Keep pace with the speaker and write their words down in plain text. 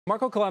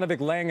Marko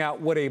Kolanovic laying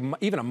out what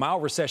even a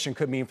mild recession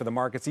could mean for the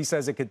markets. He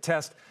says it could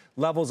test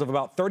levels of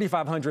about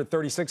 3,500,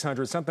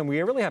 3,600, something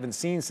we really haven't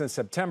seen since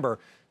September.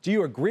 Do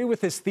you agree with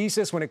his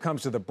thesis when it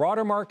comes to the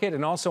broader market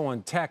and also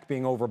on tech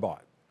being overbought?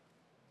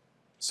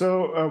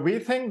 So we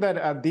think that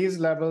at these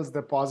levels,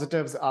 the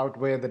positives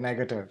outweigh the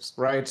negatives,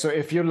 right? So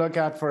if you look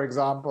at, for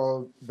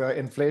example, the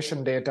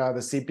inflation data,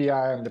 the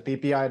CPI and the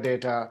PPI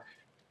data,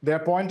 they're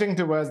pointing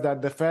towards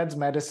that the Fed's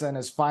medicine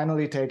is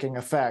finally taking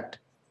effect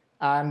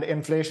and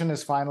inflation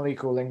is finally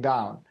cooling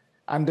down.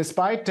 And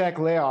despite tech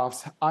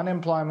layoffs,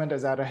 unemployment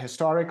is at a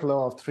historic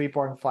low of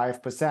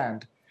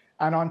 3.5%.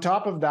 And on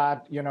top of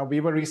that,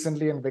 we were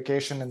recently on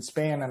vacation in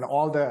Spain and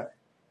all the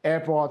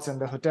airports and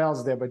the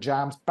hotels, they were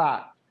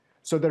jam-packed.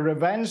 So the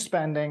revenge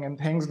spending and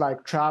things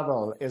like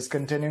travel is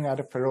continuing at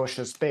a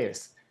ferocious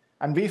pace.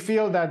 And we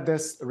feel that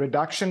this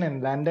reduction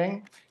in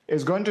lending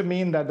is going to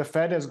mean that the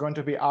Fed is going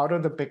to be out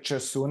of the picture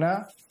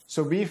sooner.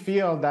 So we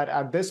feel that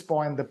at this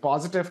point, the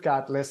positive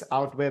catalysts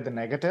outweigh the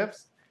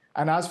negatives.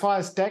 And as far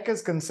as tech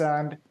is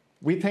concerned,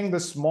 we think the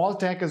small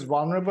tech is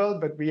vulnerable,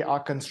 but we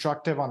are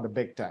constructive on the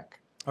big tech.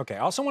 Okay, I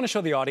also want to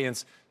show the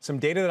audience some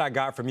data that I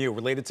got from you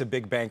related to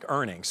big bank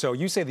earnings. So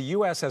you say the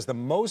U.S. has the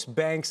most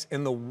banks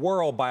in the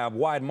world by a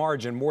wide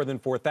margin, more than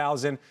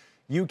 4,000.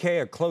 UK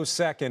a close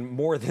second,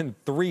 more than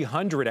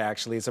 300,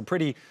 actually. It's a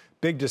pretty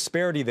big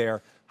disparity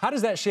there. How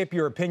does that shape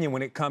your opinion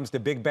when it comes to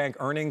big bank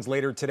earnings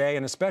later today,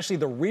 and especially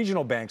the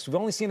regional banks? We've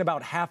only seen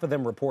about half of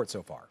them report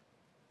so far.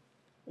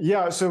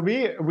 Yeah, so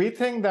we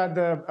think that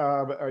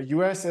the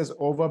U.S. is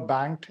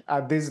overbanked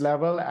at this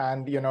level,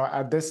 and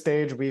at this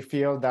stage we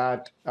feel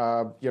that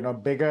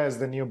bigger is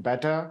the new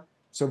better.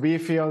 So we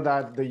feel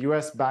that the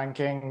U.S.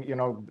 banking,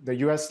 the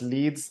U.S.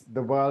 leads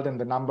the world in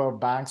the number of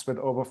banks with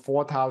over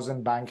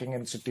 4,000 banking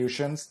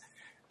institutions,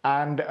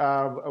 and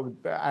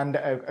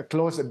a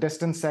close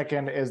distant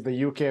second is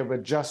the UK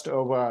with just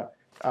over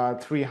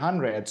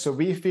 300. So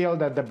we feel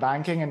that the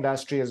banking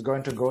industry is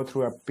going to go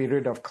through a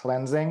period of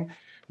cleansing,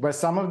 where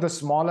some of the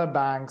smaller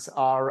banks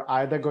are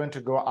either going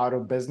to go out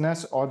of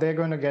business or they're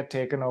going to get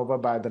taken over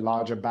by the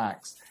larger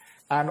banks.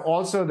 And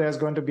also there's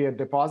going to be a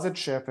deposit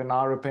shift, in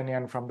our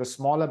opinion, from the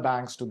smaller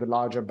banks to the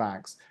larger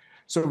banks.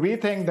 So we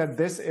think that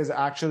this is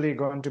actually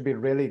going to be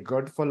really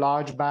good for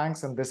large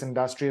banks, and this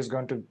industry is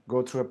going to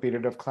go through a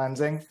period of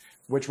cleansing,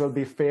 which will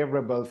be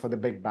favorable for the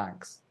big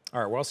banks.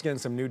 All right, we're also getting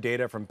some new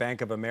data from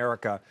Bank of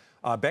America.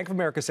 Bank of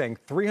America saying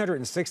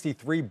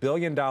 $363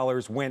 billion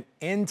went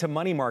into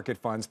money market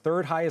funds,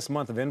 third highest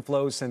month of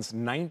inflows since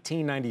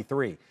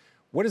 1993.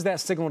 What does that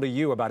signal to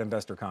you about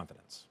investor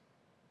confidence?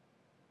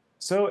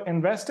 So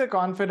investor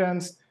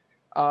confidence,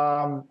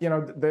 the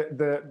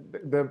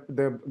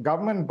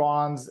government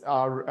bonds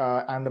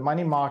are and the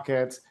money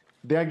markets,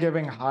 they're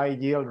giving high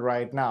yield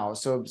right now.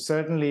 So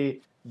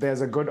certainly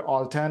there's a good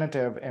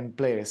alternative in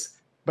place.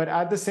 But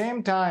at the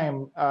same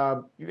time,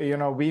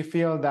 we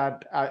feel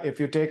that if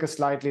you take a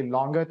slightly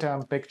longer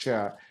term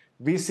picture,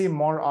 we see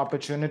more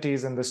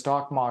opportunities in the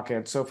stock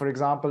market. So for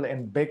example,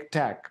 in big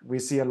tech, we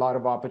see a lot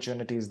of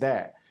opportunities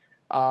there.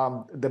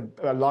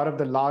 A lot of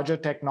the larger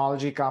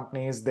technology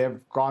companies, they've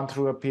gone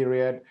through a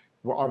period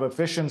of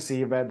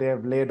efficiency where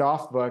they've laid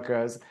off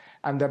workers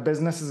and their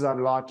businesses are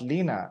a lot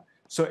leaner.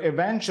 So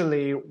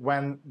eventually,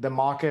 when the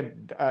market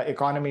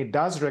economy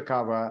does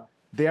recover,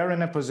 they're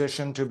in a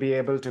position to be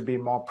able to be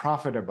more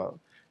profitable.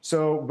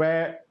 So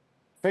where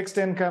fixed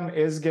income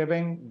is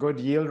giving good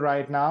yield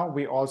right now,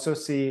 we also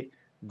see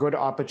good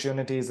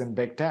opportunities in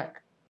big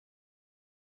tech.